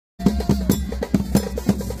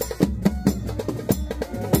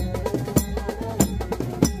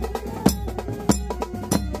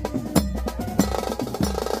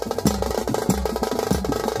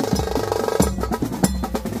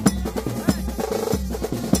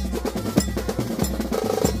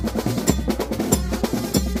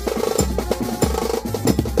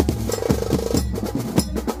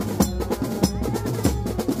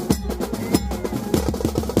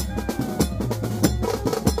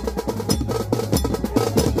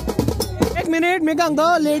Weight मी काय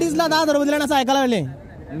म्हणतो लेडीजला 10,000 रुपये दिले ना सायकल वाले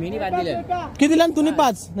मी नाही बाद दिले किती दिला तुम्ही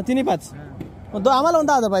 5 तिन्ही 5 तो आम्हाला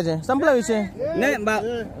 10,000 पाहिजे संपला विषय नाही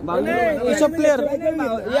हिशोब क्लिअर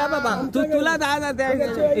या बाबा तुला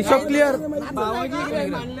 10,000 हिशोब क्लिअर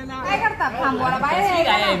काय करतात थांबवायला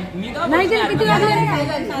बाहेर नाही दिले किती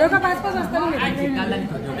लोक 5-5 असतात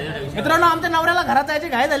मित्रांनो आमच्या नवऱ्याला घरात जायची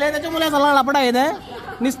घाई झाली त्याच्यामुळे सगळा लपडा येत आहे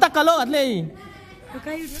निस्ता कलो घातले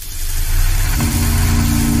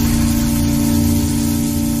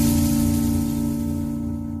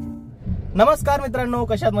नमस्कार मित्रांनो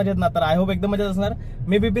कशात मजेत ना तर आय होप एकदम मजेत असणार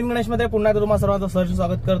मी बिपिन गणेश मध्ये पुन्हा एकदा तुम्हाला सर्वांचं सहर्ष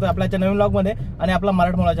स्वागत करतोय आपल्या नवीन ब्लॉग मध्ये आणि आपला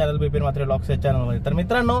मराठमोळा चॅनल बिपिन म्हात्रे ब्लॉग्स या चॅनल मध्ये। तर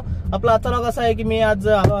मित्रांनो आपला आजचा ब्लॉग असा आहे की मी आज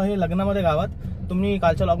आलो आहे लग्नामध्ये गावात। तुम्ही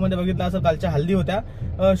कालच्या ब्लॉग मध्ये बघितलं असेल कालच्या हल्दी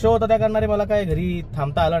होत्या शो होता त्या करणारे मला काय घरी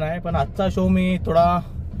थांबता आलं नाही पण आजचा शो मी थोडा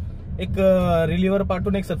एक रिलीवर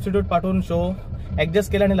पाठवून एक सबस्टिट्यूट पाठवून शो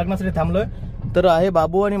ऍडजस्ट केला आणि लग्नासाठी थांबलोय। तर आहे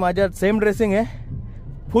बाबू आणि माझ्या सेम ड्रेसिंग आहे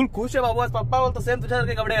फुल खुश आहे बाबू आज पप्पा बोलतो सेम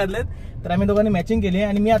तुझ्यासारखे कपडे घातलेत तर आम्ही दोघांनी मॅचिंग केली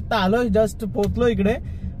आणि मी आता आलो जस्ट पोहोचलो इकडे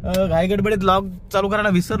घाई गडबडीत ब्लॉग चालू करायला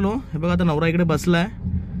विसरलो। हे बघा आता नवरा इकडे बसलाय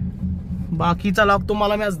बाकीचा ब्लॉग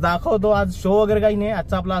तुम्हाला मी आज दाखवतो। आज शो वगैरे काही नाही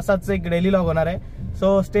आजचा आपला असाच एक डेली ब्लॉग होणार आहे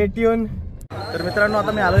सो स्टे ट्यून। तर मित्रांनो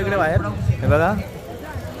आता मी आलो इकडे बाहेर हे बघा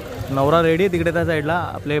नवरा रेडी आहे तिकडे त्या साईडला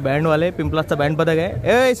आपले बँडवाले पिंपलासचा बँड पथक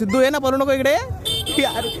आहे। ए सिद्धू ये ना पळू नको इकडे ये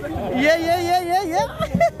ये ये ये ये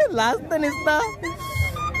लास्ट निसता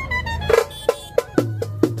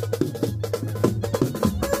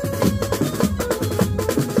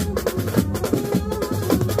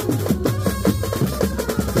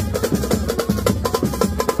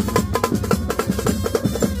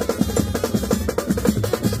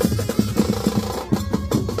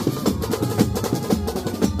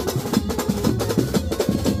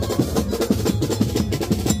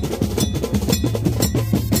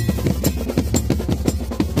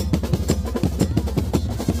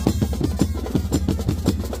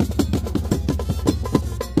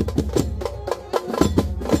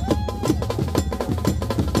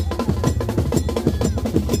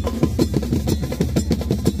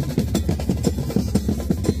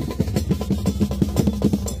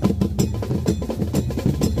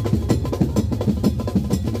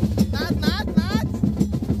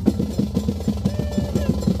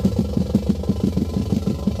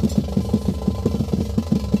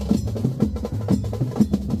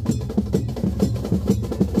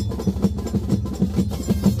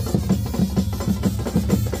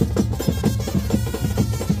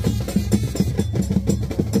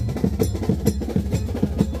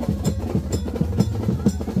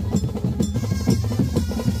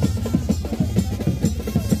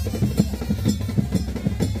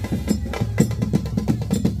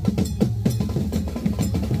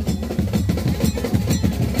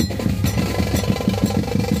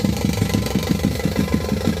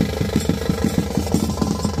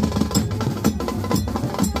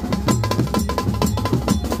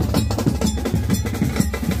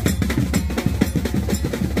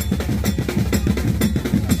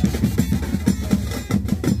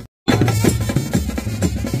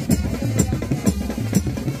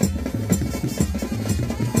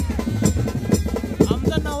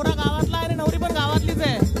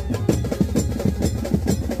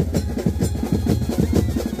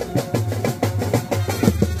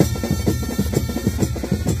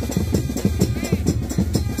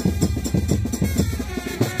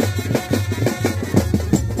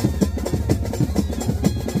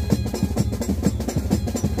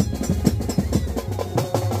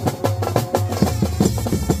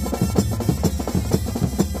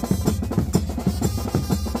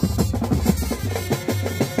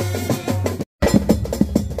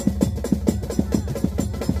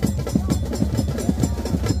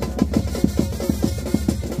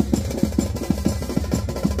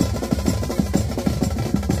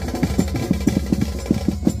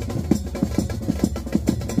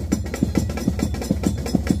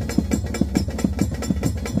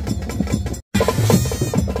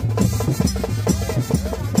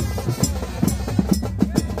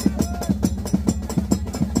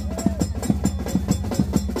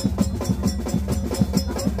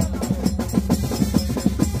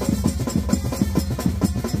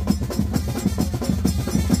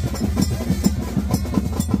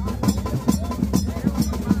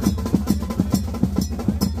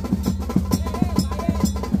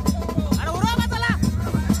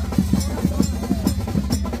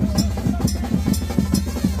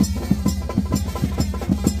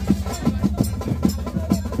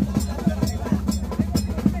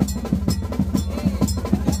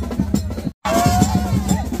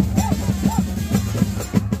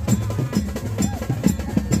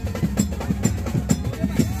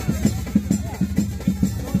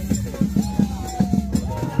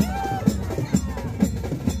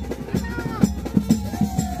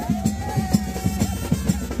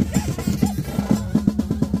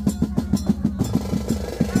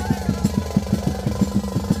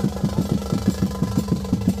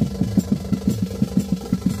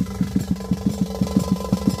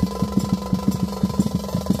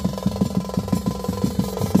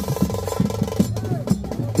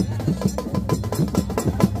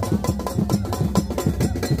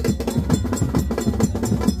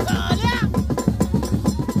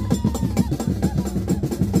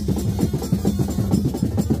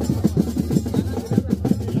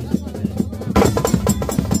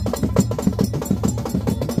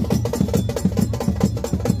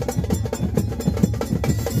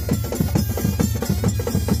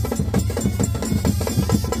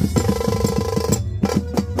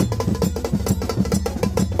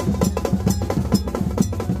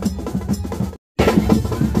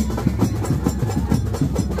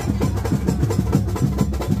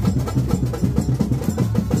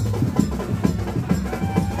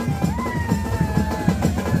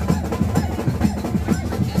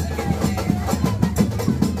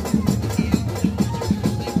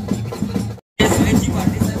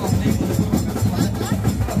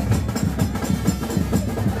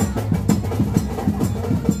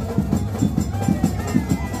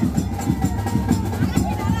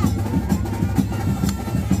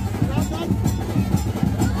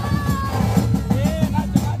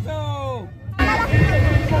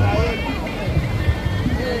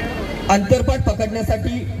अंतरपाठ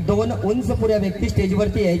पकडण्यासाठी 2 उंचपुऱ्या व्यक्ती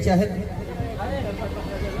स्टेजवरती यायच्या आहेत.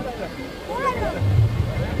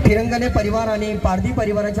 फिरंगणे परिवार आणि पारधी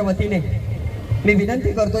परिवाराच्या वतीने मी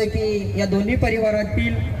विनंती करतोय की या दोन्ही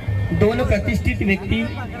परिवारातील 2 प्रतिष्ठित व्यक्ती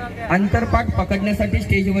अंतरपाठ पकडण्यासाठी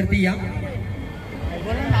स्टेजवरती या.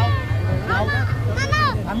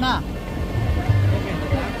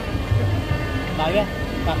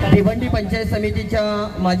 भिवंडी पंचायत समितीच्या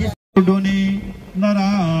माजी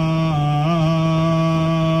नरा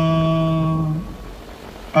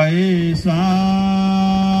ऐसा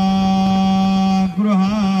गृहस्थाश्रमा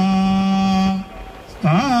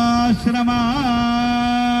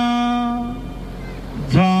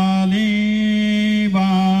झाली बा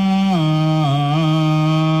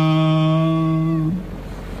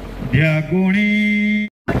ढ्यागुणी.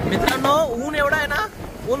 मित्रांनो ऊन एवढा आहे ना,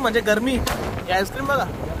 ऊन म्हणजे गरमी. ही आईस्क्रीम बघा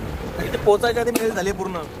इथे पोचायच्या आधी मेल झाली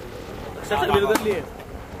पूर्ण, विरघळली आहे.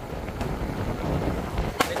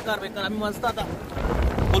 बेकार बेकार. आम्ही मस्त आता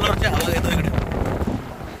कूलरची हवा घेतो इकडे.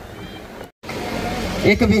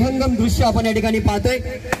 एक विहंगम दृश्य आपण या ठिकाणी पाहतोय.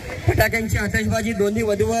 फटाक्यांची आतषबाजी दोन्ही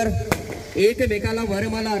वधूवर एकमेकाला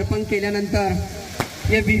वरमाला अर्पण केल्यानंतर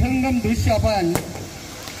हे विहंगम दृश्य आपण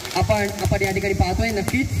या ठिकाणी पाहतोय.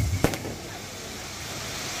 नक्कीच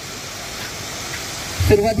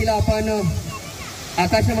सुरुवातीला आपण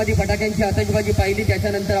आकाशामध्ये फटाक्यांची आतषबाजी पाहिली,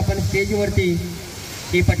 त्याच्यानंतर आपण स्टेजवरती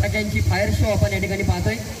ही फटाक्यांची फायर शो आपण या ठिकाणी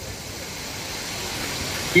पाहतोय.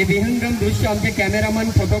 हे विहंगम दृश्य आमचे कॅमेरामन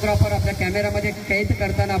फोटोग्राफर आपल्या कॅमेरामध्ये कैद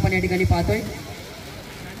करताना आपण या ठिकाणी पाहतोय.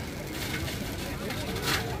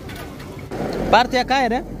 पार्थ्या काय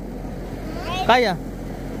रे, काय या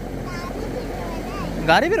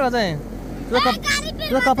गाडी फिरवायचं आहे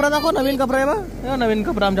तुझा कपडा दाखव. नवीन कपडा आहे बा, नवीन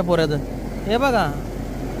कपडा आमच्या पोऱ्याचं. हे बघा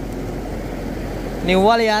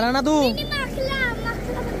निव्वाळ यारा ना तू,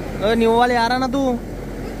 निव्वाळ यारा ना तू.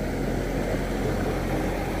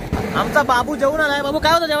 आमचा बाबू जेवून आलाय. बाबू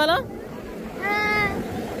काय होतं जेवायला?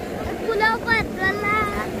 पुलाव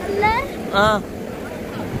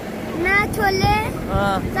ना छोले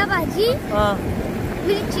भाजी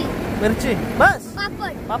मिरची बस.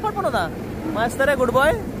 पापड पापड पण होता. मस्त रे, गुड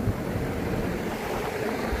बॉय.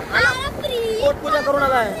 पोट पूजा करून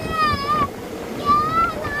आलाय.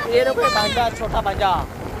 ये रे भांजा, छोटा भांजा.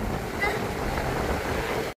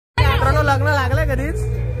 लग्न लागलंय कधीच.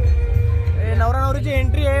 नवरा नवरीची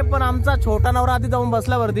एंट्री आहे, पण आमचा छोटा नवरा आधी जाऊन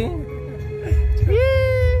बसला वरती.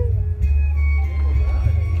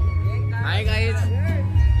 हाय गाईज,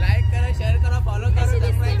 लाईक करा, शेअर करा, फॉलो करा,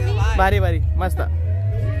 सबस्क्राइब करा. भारी भारी मस्त.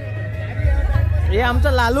 हे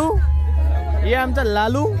आमचा लालू, हे आमचा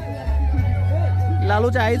लालू.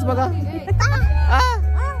 लालूच्या आईच बघा,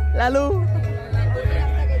 लालू.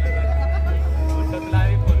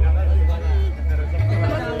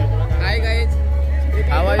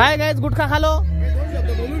 हाय गाइस, गुटखा खा लो.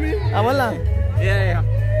 बोल ना.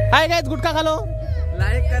 हाय गाइस, गुटखा खा लो.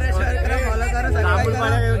 लाईक करा, शेअर करा, फॉलो करा.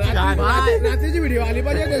 व्हिडिओ आली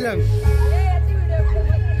पाहिजे.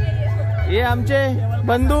 हे आमचे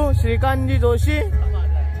बंधू श्रीकांतजी जोशी.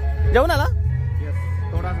 जेवण आला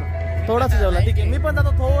थोडासा जेवला. ठीक आहे, मी पण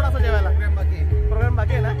जातो थोडासा जेवायला. प्रोग्राम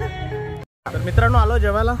बाकी आहे ना. तर मित्रांनो आलो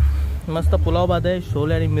जेवायला. मस्त पुलाव भात आहे,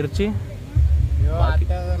 छोले आणि मिरची.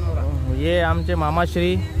 ये आमचे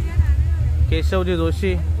मामाश्री केशवजी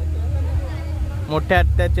जोशी, मोठ्या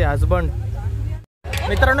आत्याचे हसबंड.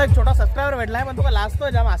 मित्रांनो एक छोटा सबस्क्रायबर भेटलाय, पण तुला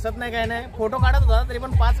लाजतोय जाम, हसत नाही काय नाही. फोटो काढत होता तरी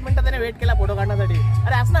पण 5 मिनिटं त्याने वेट केला फोटो काढण्यासाठी.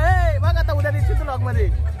 अरे असं ना बघ, आता उद्या दिसतील तू ब्लॉग मध्ये.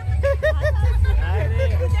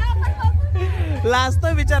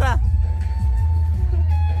 लाजतोय बिचारा.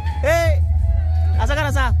 असं कर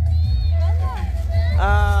असा.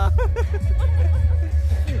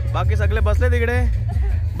 बाकी सगळे बसले तिकडे.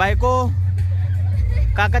 बायको,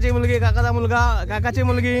 काकाची मुलगी, काकाचा मुलगा, काकाची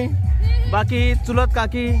मुलगी, बाकी चुलत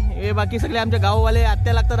काकी, हे बाकी सगळे आमच्या गाववाले.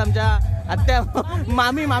 आत्या लागतात आमच्या, आत्या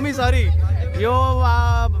मामी सॉरी. यो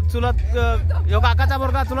चुलत, यो काकाचा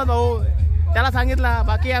मुलगा चुलत भाऊ, त्याला सांगितला.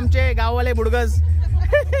 बाकी आमचे गाववाले बुडगज.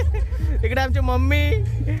 इकडे आमची मम्मी,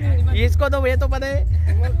 इसको तो येतो पण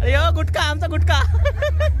आहे. यो गुटखा, आमचा गुटखा.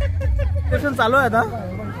 क्वेश्चन चालू आहे आता.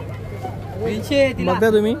 बघता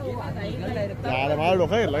तुम्ही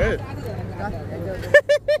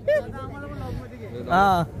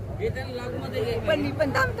हा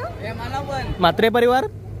म्हात्रे परिवार.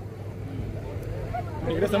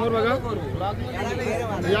 समोर बघा.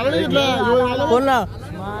 कोण ना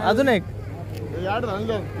अजून एक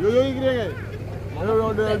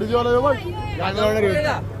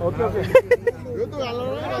ओके ओके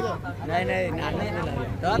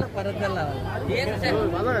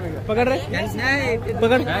पकड रे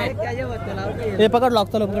पकड हे पकड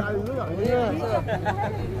लॉक चालू पकड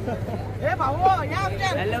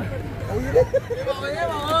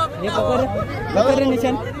हे पकड रे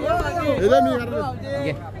निशान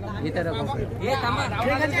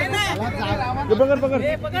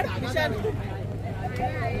पकड निशान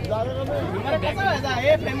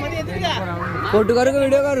फोटो करू का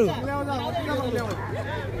व्हिडिओ करू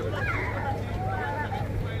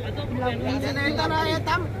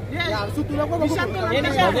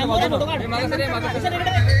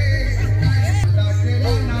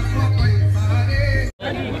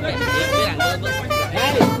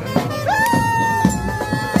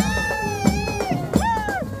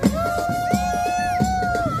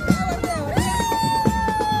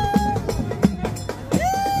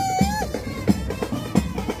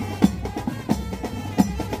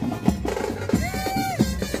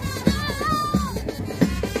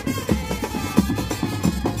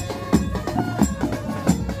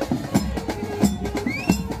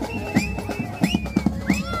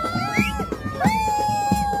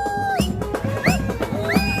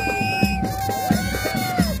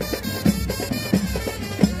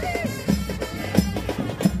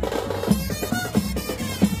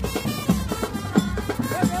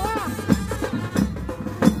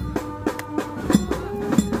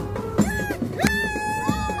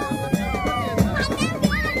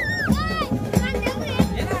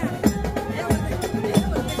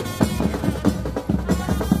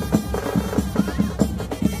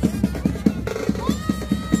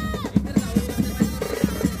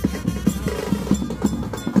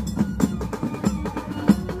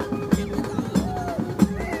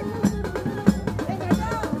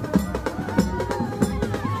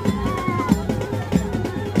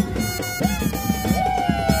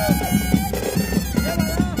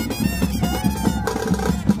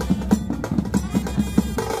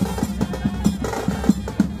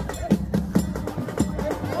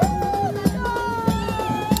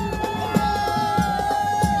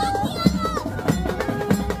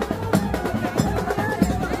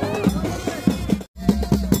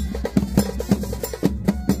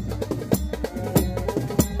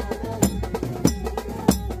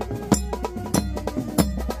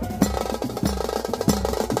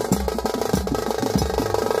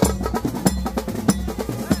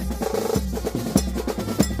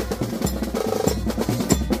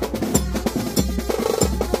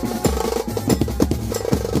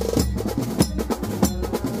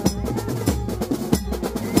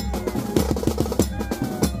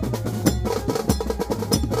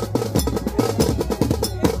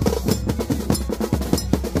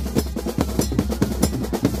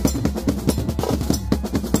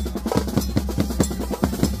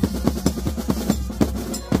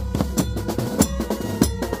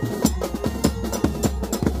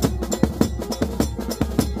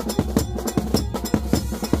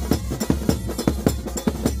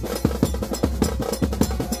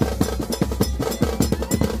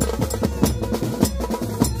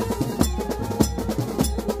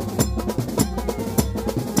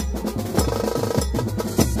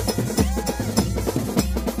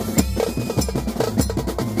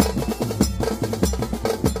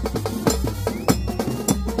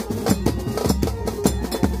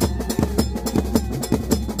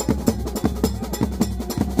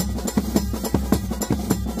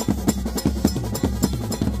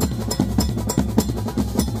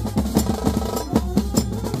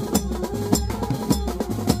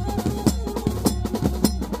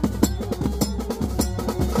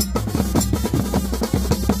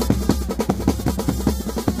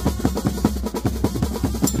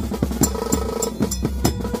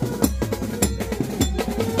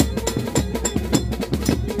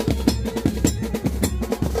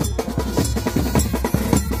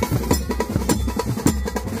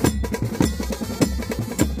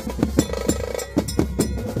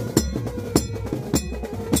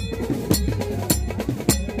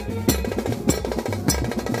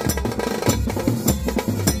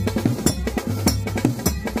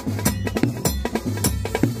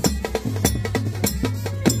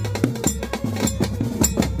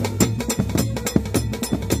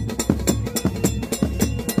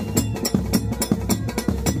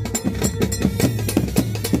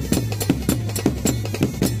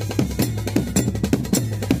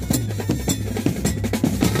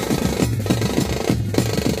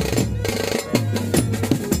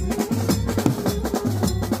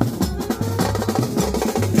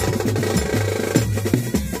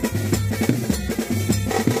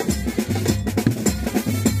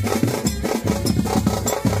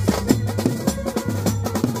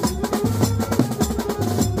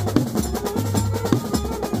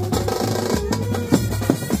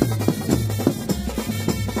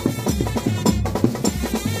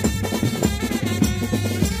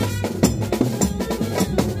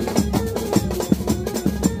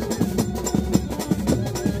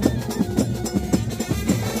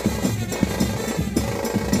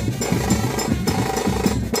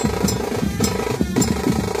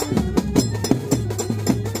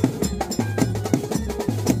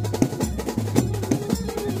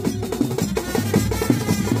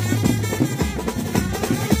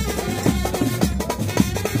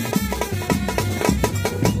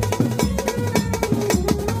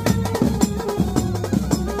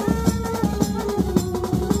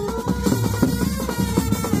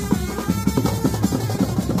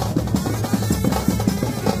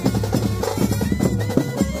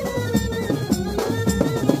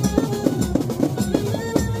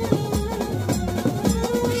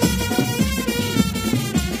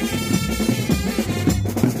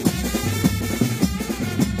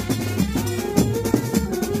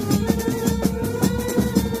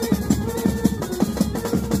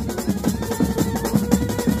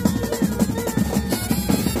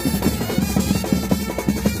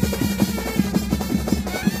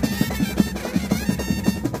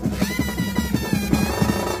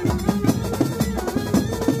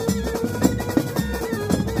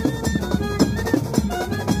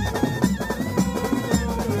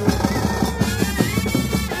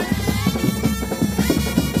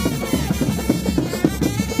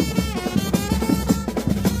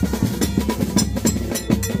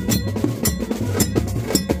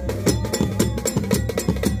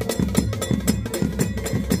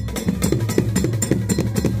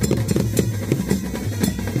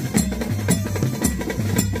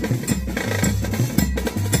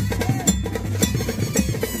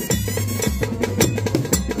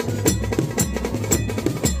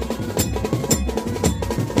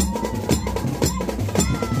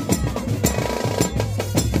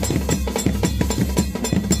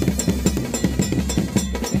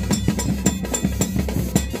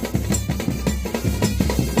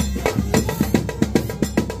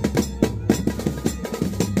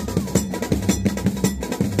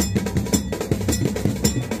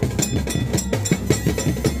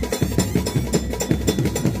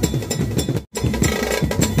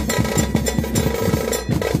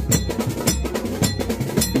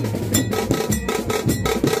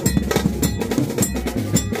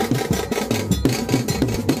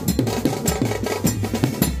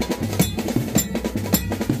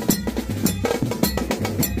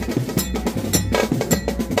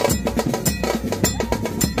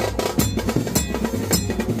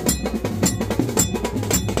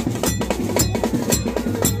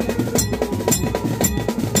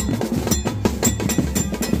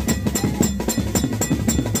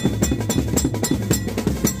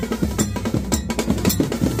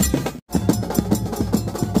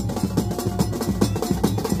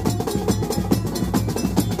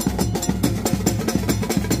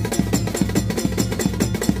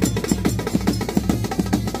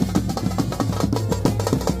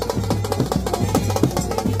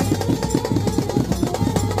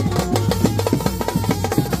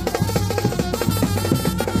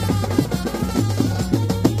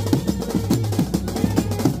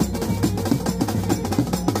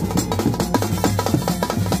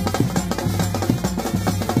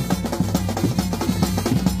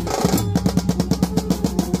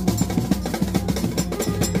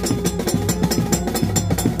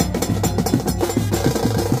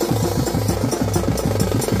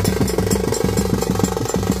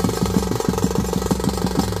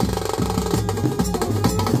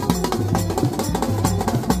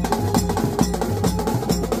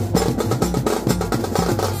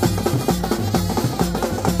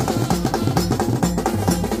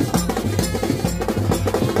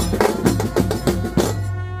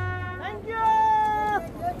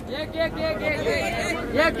जय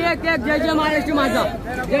जय महाराष्ट्र माझा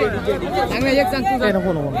एक सांगतो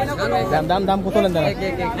नको जाम जाम कुतोलन त्याला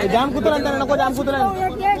जाम कुतोलन त्याला नको जाम कुतोलन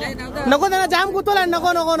नको त्याला जाम कुतोलन नको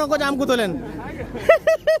नको नको जाम कुतोलन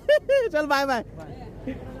चल बाय बाय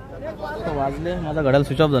वाजले माझा घड्याळ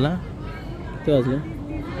स्विच ऑफ झाला ते वाजले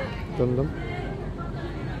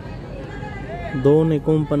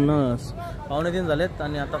 2:49 पावणे 3 झालेत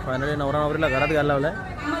आणि आता फायनली नवरा नवरीला घरात घ्यायला लावलाय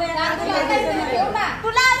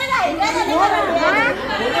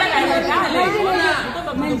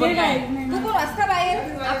म्हणजे काय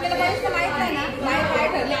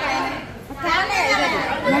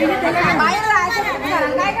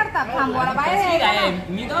काय करतात थांबवायला बाहेर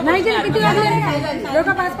नाही किती वाजले लोक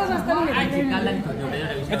 5-5 वाजता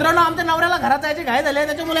मित्रांनो आमच्या नवऱ्याला घरात जायची घाई झाली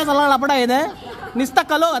त्याच्यामुळे सगळा लापडा येत आहे निस्ता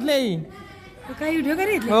कलो घातले काही व्हिडिओ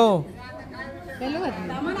करीत हो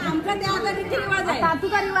आमचा त्या रीती रिवाज आहे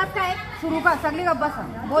तुझा रिवाज काय सुरू कर सगळी गप्प बसा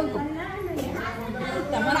बोल तू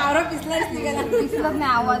आरोप दिसलाच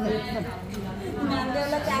नाही आवाज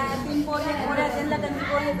नांदेडला 3 पोरी असेल ना त्यांची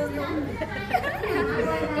पोर येतच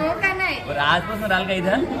काय नाही आजपासून राहिल का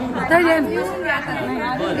इथं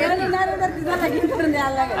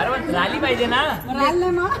राहिली पाहिजे ना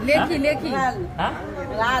लेखी लेखी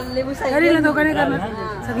दोघांनी करणार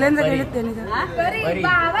सगळ्यांचं केलं त्यांनी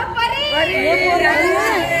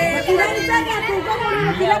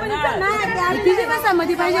तिची पण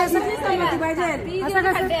सहमती पाहिजे असं सहमती पाहिजे असं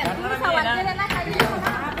कसं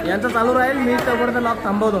यांचं चालू राहील मी तोपर्यंत लॉक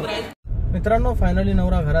थांबवतो मित्रांनो फायनली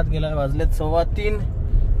नवरा घरात गेलाय वाजलेत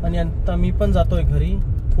 3:15 आणि आता मी पण जातोय घरी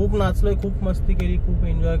खूप नाचलोय खूप मस्ती केली खूप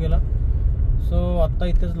एन्जॉय केला सो आता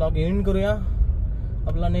इथेच लॉग एंड करूया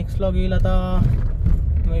आपला नेक्स्ट लॉग येईल आता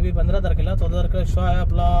मे बी 15 तारखेला 14 तारखेला शो आहे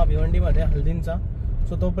आपला भिवंडीमध्ये हल्दींचा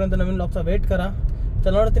सो तोपर्यंत नवीन लॉगचा वेट करा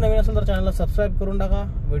चॅनलवरती नवीन असेल तर चॅनलला सबस्क्राईब करून टाका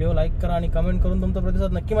व्हिडिओ लाईक करा आणि कमेंट करून तुमचा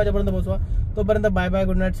प्रतिसाद नक्की माझ्यापर्यंत पोहोचवा तोपर्यंत bye bye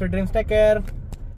good night sweet dreams take care